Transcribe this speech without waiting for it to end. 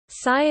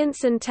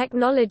Science and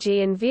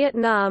technology in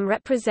Vietnam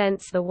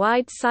represents the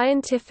wide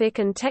scientific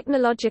and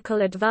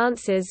technological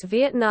advances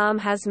Vietnam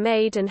has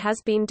made and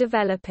has been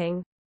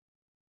developing.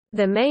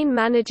 The main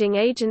managing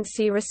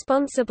agency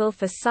responsible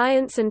for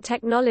science and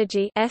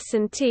technology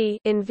 (S&T)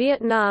 in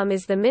Vietnam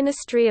is the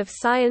Ministry of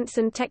Science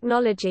and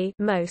Technology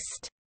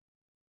 (MOST).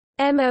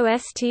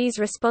 MOST's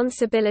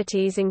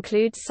responsibilities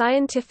include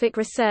scientific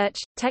research,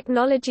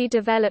 technology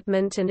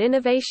development and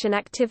innovation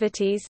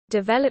activities,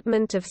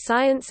 development of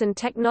science and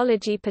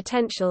technology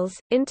potentials,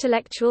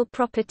 intellectual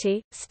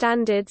property,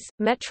 standards,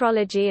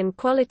 metrology and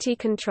quality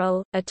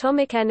control,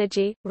 atomic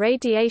energy,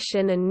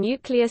 radiation and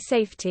nuclear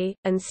safety,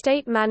 and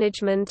state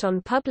management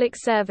on public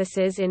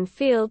services in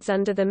fields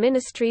under the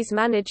ministry's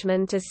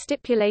management as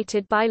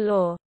stipulated by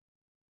law.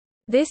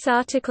 This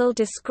article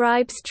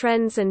describes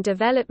trends and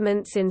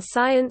developments in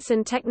science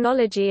and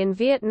technology in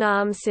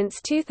Vietnam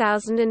since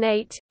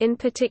 2008, in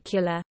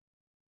particular.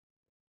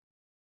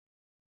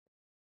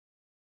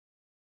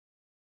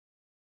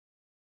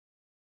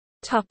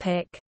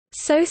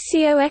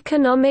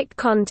 Socio-economic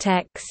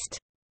context.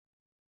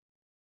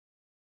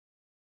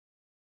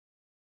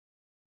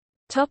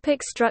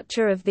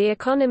 Structure of the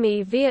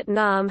economy.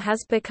 Vietnam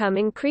has become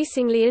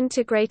increasingly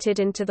integrated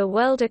into the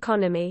world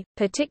economy,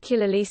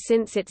 particularly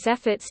since its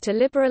efforts to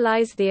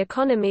liberalize the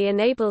economy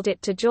enabled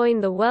it to join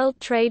the World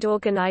Trade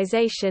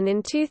Organization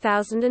in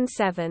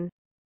 2007.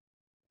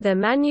 The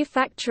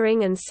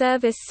manufacturing and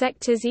service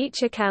sectors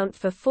each account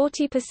for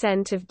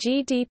 40% of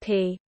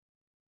GDP.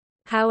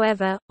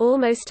 However,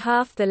 almost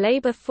half the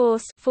labor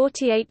force,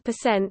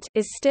 48%,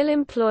 is still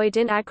employed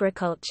in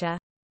agriculture.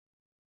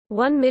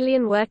 1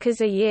 million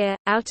workers a year,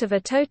 out of a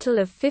total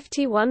of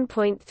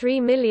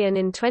 51.3 million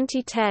in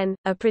 2010,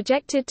 are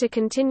projected to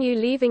continue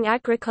leaving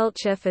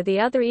agriculture for the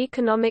other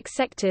economic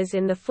sectors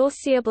in the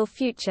foreseeable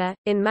future.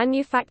 In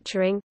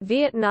manufacturing,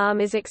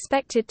 Vietnam is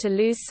expected to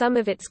lose some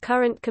of its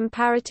current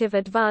comparative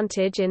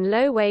advantage in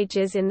low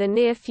wages in the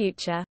near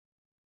future.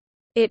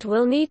 It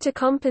will need to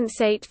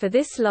compensate for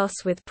this loss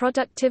with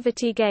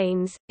productivity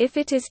gains. If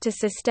it is to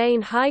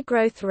sustain high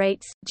growth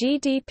rates,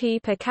 GDP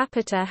per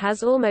capita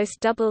has almost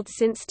doubled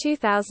since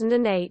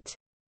 2008.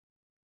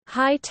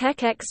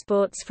 High-tech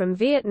exports from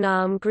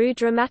Vietnam grew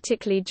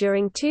dramatically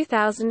during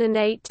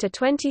 2008 to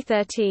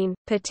 2013,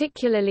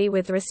 particularly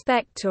with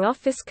respect to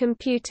office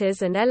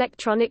computers and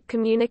electronic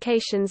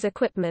communications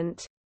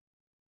equipment.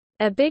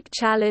 A big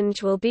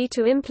challenge will be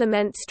to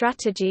implement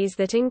strategies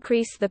that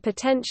increase the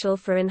potential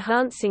for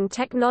enhancing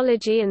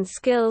technology and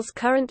skills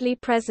currently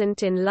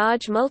present in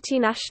large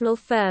multinational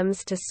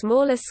firms to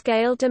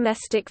smaller-scale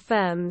domestic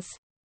firms.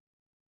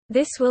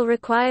 This will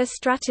require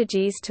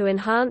strategies to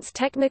enhance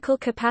technical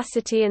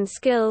capacity and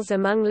skills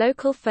among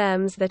local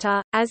firms that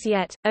are, as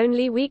yet,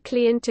 only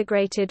weakly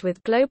integrated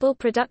with global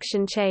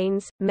production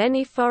chains.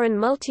 Many foreign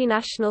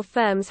multinational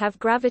firms have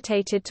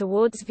gravitated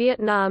towards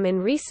Vietnam in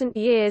recent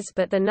years,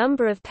 but the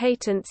number of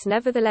patents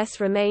nevertheless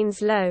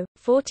remains low.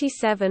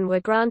 47 were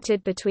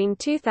granted between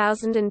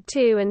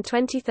 2002 and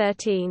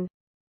 2013.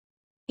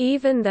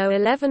 Even though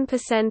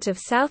 11% of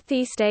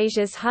Southeast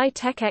Asia's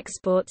high-tech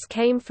exports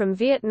came from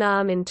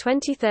Vietnam in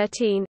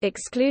 2013,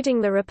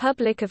 excluding the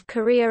Republic of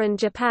Korea and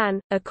Japan,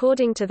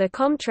 according to the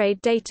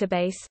Comtrade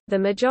database, the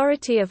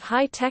majority of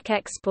high-tech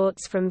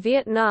exports from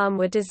Vietnam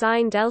were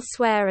designed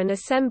elsewhere and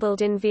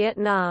assembled in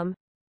Vietnam.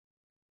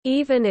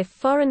 Even if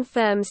foreign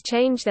firms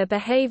change their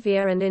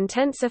behavior and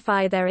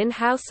intensify their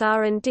in-house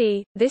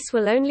R&D, this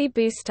will only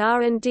boost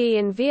R&D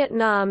in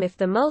Vietnam if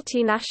the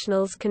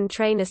multinationals can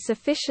train a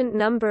sufficient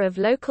number of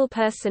local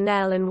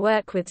personnel and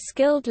work with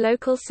skilled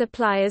local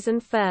suppliers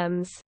and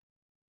firms.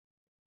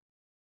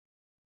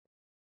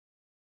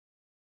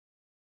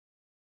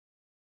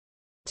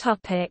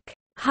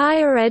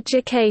 Higher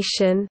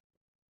education.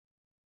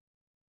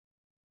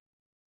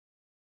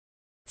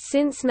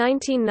 Since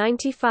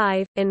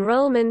 1995,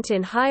 enrollment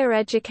in higher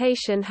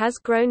education has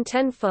grown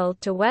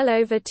tenfold to well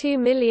over 2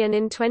 million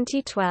in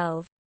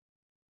 2012.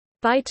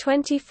 By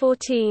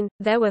 2014,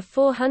 there were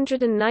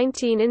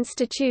 419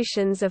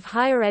 institutions of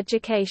higher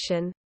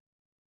education.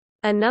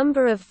 A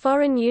number of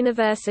foreign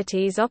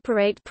universities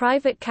operate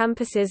private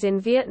campuses in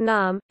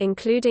Vietnam,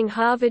 including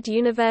Harvard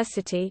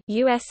University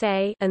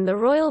 (USA) and the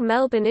Royal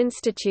Melbourne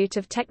Institute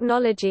of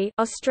Technology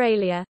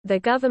 (Australia). The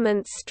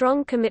government's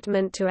strong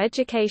commitment to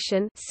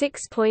education,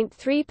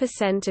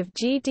 6.3% of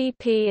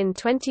GDP in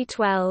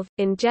 2012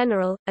 in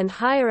general, and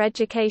higher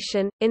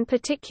education in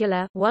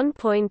particular,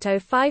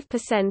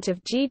 1.05%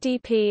 of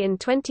GDP in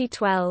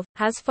 2012,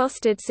 has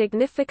fostered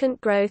significant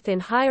growth in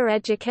higher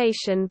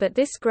education, but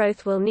this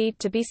growth will need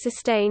to be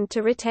sustained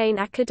to retain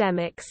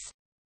academics.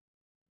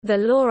 The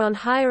Law on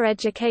Higher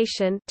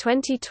Education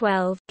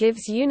 2012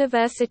 gives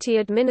university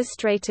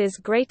administrators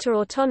greater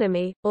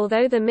autonomy,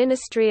 although the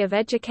Ministry of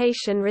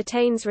Education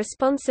retains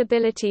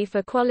responsibility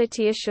for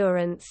quality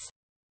assurance.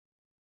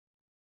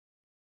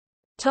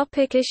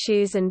 Topic: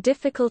 issues and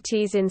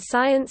difficulties in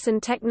science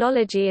and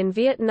technology in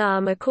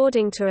Vietnam.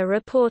 According to a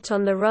report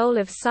on the role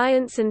of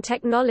science and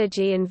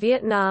technology in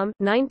Vietnam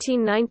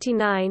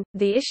 1999,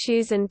 the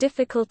issues and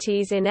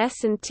difficulties in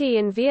S&T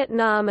in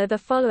Vietnam are the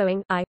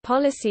following: I.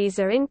 Policies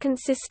are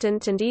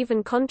inconsistent and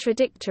even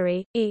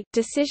contradictory. E.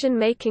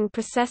 Decision-making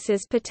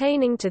processes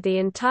pertaining to the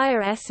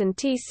entire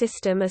S&T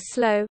system are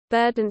slow,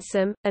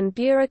 burdensome, and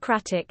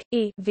bureaucratic.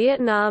 E.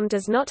 Vietnam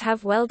does not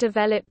have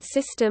well-developed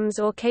systems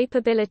or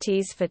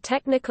capabilities for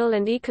technical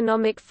and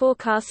economic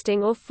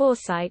forecasting or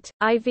foresight.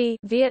 IV.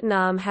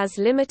 Vietnam has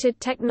limited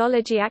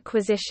technology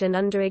acquisition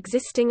under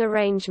existing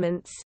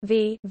arrangements.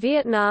 V.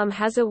 Vietnam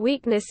has a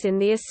weakness in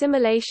the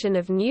assimilation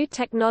of new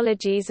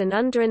technologies and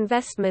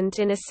underinvestment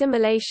in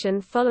assimilation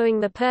following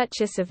the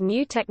purchase of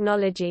new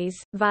technologies.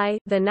 VI.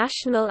 The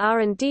national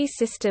R&D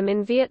system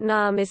in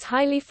Vietnam is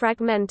highly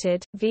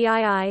fragmented.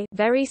 VII.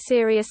 Very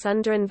serious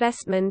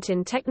underinvestment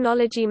in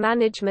technology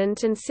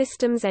management and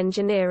systems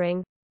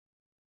engineering.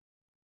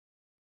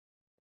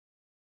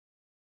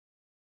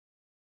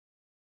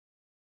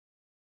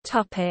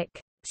 Topic: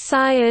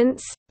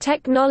 Science,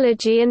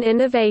 technology and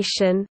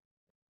innovation.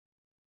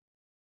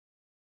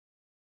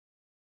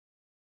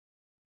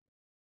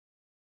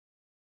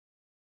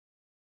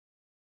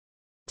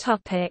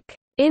 Topic: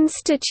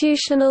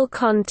 Institutional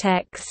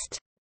context.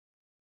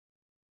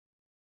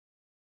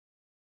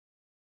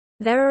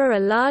 There are a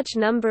large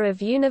number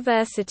of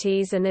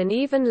universities and an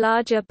even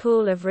larger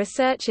pool of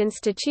research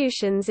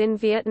institutions in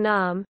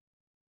Vietnam.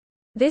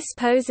 This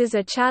poses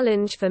a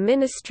challenge for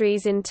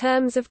ministries in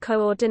terms of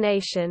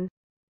coordination.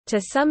 To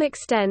some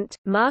extent,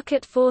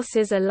 market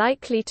forces are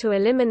likely to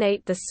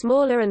eliminate the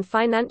smaller and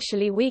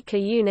financially weaker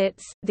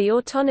units. The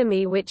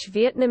autonomy which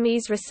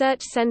Vietnamese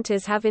research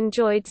centers have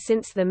enjoyed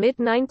since the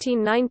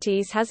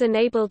mid-1990s has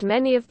enabled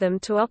many of them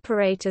to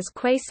operate as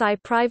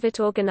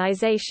quasi-private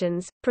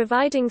organizations,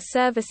 providing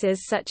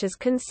services such as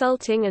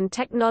consulting and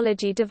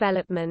technology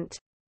development.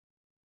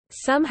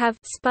 Some have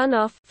spun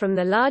off from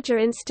the larger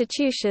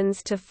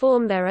institutions to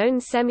form their own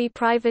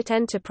semi-private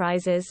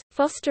enterprises,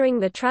 fostering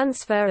the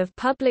transfer of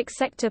public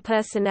sector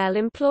personnel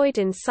employed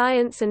in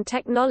science and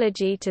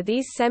technology to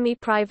these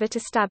semi-private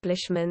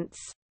establishments.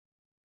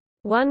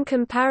 One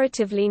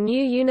comparatively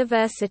new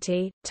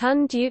university,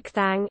 Ton Duc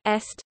Thang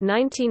Est,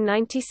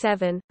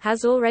 1997,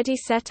 has already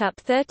set up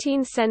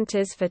 13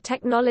 centers for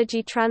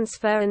technology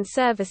transfer and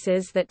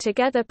services that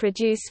together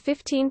produce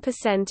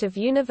 15% of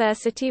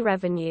university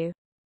revenue.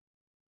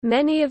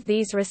 Many of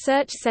these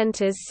research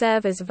centers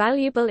serve as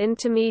valuable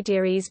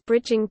intermediaries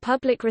bridging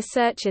public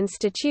research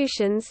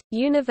institutions,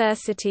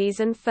 universities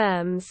and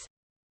firms.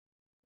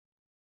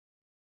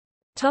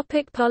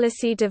 Topic: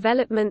 policy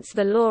developments.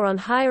 The Law on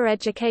Higher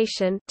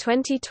Education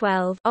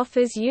 2012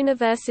 offers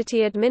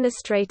university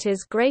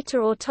administrators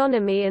greater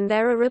autonomy, and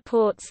there are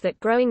reports that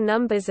growing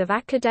numbers of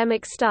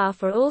academic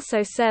staff are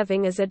also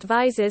serving as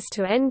advisors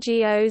to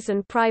NGOs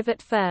and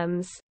private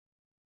firms.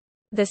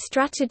 The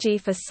Strategy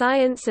for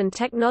Science and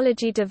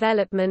Technology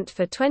Development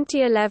for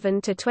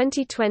 2011 to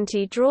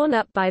 2020, drawn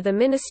up by the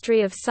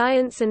Ministry of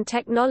Science and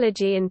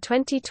Technology in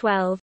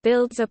 2012,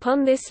 builds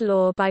upon this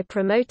law by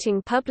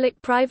promoting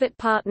public-private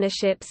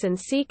partnerships and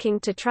seeking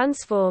to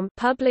transform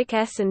public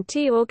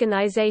S&T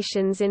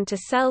organizations into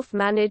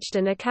self-managed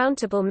and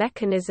accountable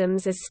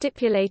mechanisms as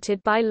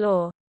stipulated by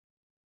law.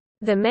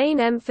 The main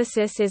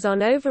emphasis is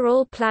on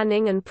overall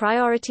planning and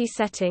priority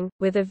setting,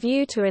 with a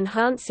view to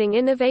enhancing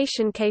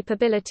innovation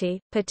capability,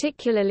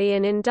 particularly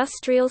in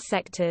industrial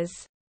sectors.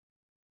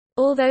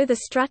 Although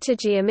the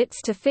strategy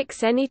omits to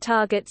fix any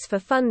targets for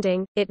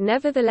funding, it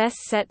nevertheless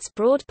sets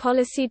broad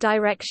policy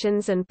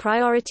directions and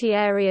priority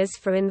areas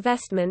for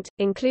investment,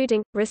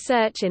 including,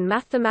 research in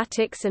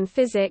mathematics and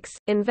physics,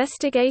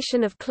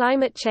 investigation of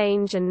climate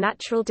change and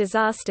natural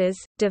disasters,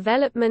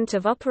 development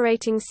of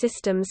operating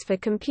systems for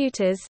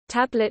computers,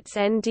 tablets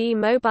and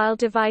mobile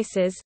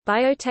devices,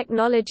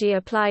 biotechnology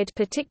applied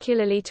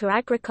particularly to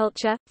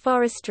agriculture,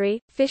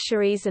 forestry,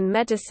 fisheries and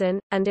medicine,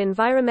 and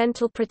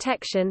environmental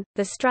protection.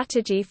 The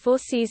strategy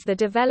foresees the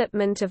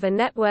development of a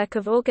network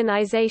of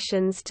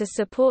organizations to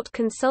support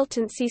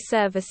consultancy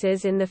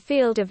services in the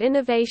field of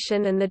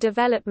innovation and the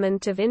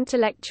development of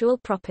intellectual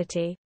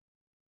property.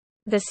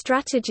 The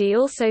strategy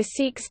also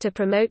seeks to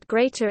promote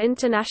greater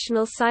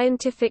international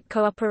scientific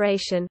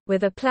cooperation,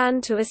 with a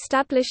plan to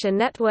establish a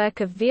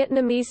network of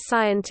Vietnamese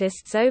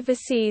scientists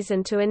overseas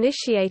and to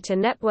initiate a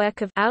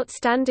network of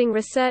outstanding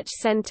research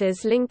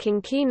centers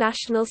linking key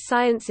national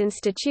science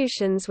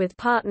institutions with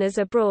partners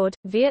abroad.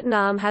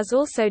 Vietnam has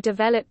also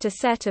developed a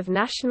set of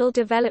national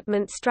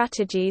development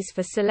strategies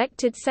for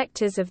selected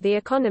sectors of the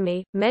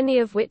economy, many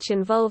of which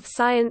involve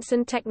science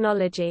and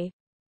technology.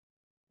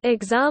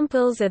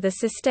 Examples are the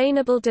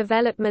Sustainable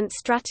Development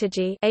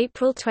Strategy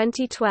 (April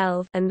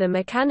 2012) and the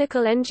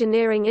Mechanical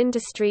Engineering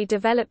Industry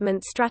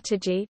Development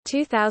Strategy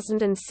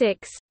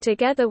 (2006),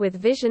 together with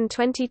Vision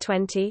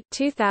 2020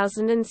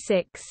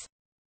 (2006).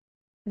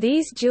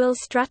 These dual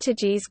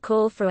strategies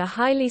call for a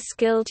highly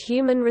skilled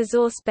human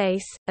resource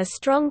base, a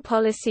strong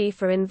policy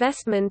for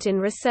investment in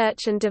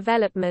research and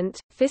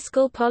development,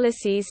 fiscal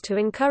policies to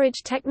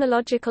encourage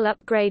technological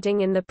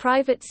upgrading in the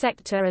private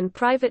sector and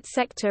private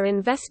sector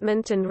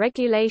investment, and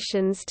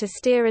regulations to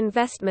steer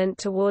investment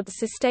towards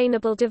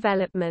sustainable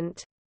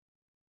development.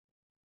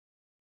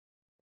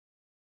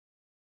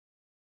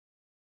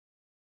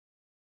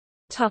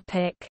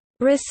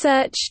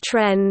 Research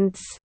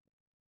trends.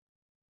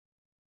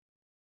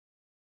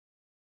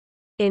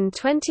 In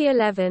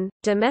 2011,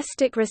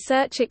 domestic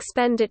research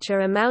expenditure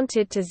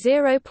amounted to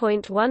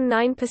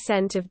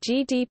 0.19% of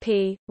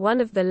GDP, one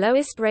of the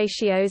lowest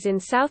ratios in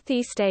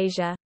Southeast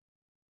Asia.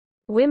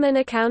 Women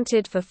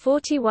accounted for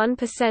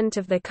 41%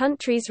 of the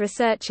country's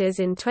researchers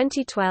in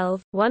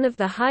 2012, one of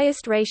the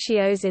highest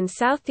ratios in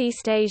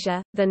Southeast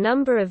Asia. The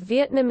number of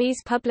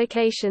Vietnamese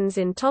publications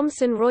in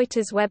Thomson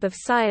Reuters Web of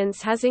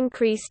Science has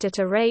increased at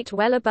a rate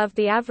well above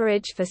the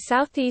average for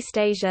Southeast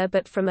Asia,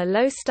 but from a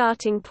low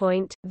starting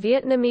point.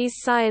 Vietnamese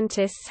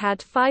scientists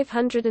had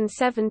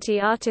 570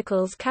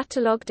 articles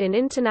catalogued in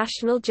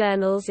international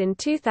journals in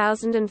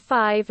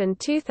 2005 and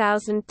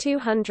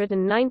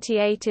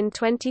 2,298 in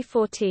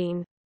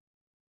 2014.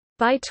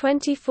 By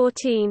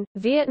 2014,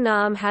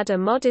 Vietnam had a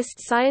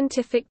modest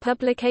scientific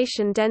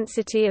publication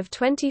density of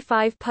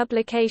 25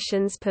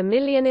 publications per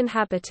million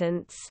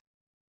inhabitants.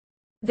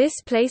 This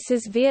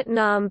places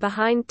Vietnam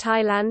behind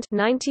Thailand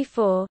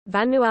 94,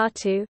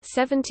 Vanuatu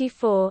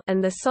 74,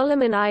 and the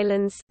Solomon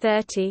Islands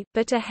 30,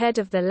 but ahead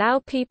of the Lao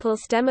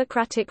People's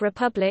Democratic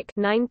Republic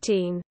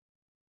 19.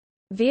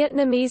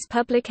 Vietnamese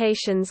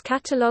publications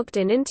catalogued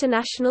in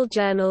international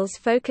journals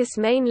focus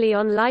mainly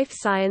on life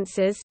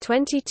sciences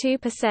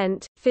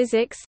 22%,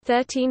 physics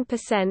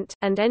 13%,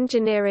 and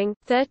engineering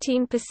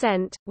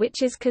 13%,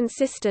 which is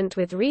consistent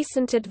with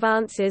recent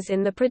advances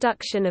in the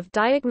production of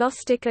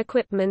diagnostic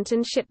equipment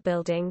and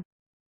shipbuilding.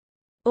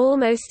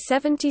 Almost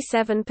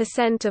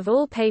 77% of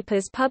all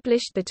papers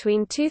published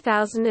between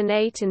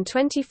 2008 and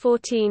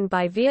 2014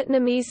 by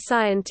Vietnamese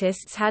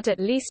scientists had at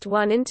least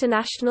one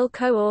international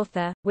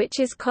co-author, which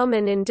is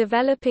common in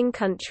developing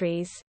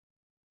countries.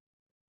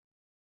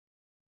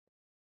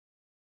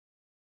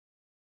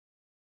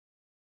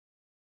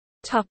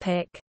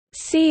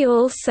 See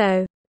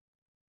also: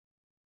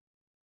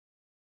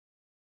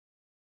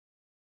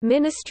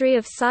 Ministry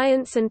of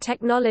Science and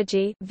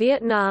Technology,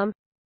 Vietnam;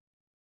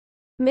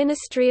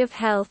 Ministry of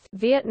Health,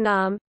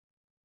 Vietnam;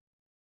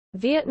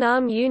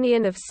 Vietnam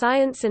Union of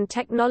Science and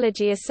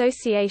Technology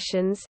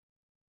Associations;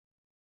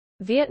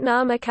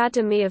 Vietnam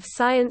Academy of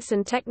Science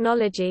and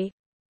Technology;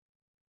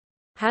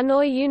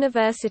 Hanoi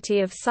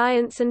University of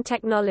Science and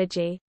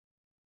Technology.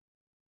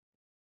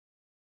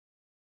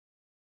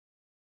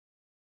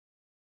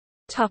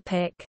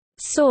 Topic: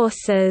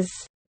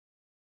 Sources.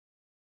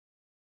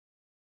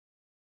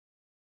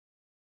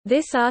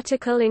 This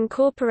article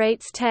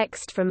incorporates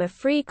text from a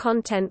free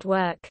content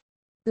work.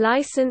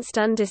 Licensed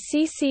under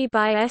CC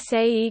by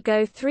SAE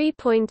Go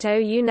 3.0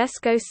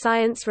 UNESCO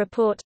Science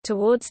Report,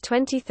 Towards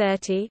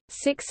 2030,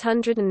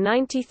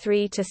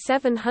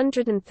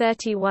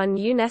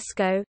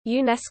 693–731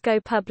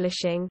 UNESCO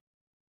Publishing.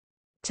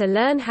 To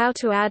learn how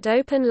to add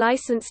open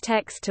license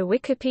text to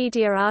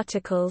Wikipedia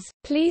articles,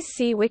 please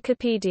see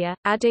Wikipedia,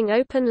 Adding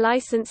Open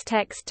License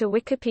Text to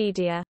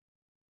Wikipedia.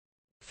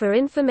 For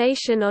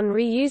information on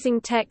reusing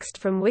text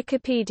from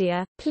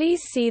Wikipedia,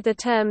 please see the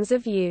Terms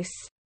of Use.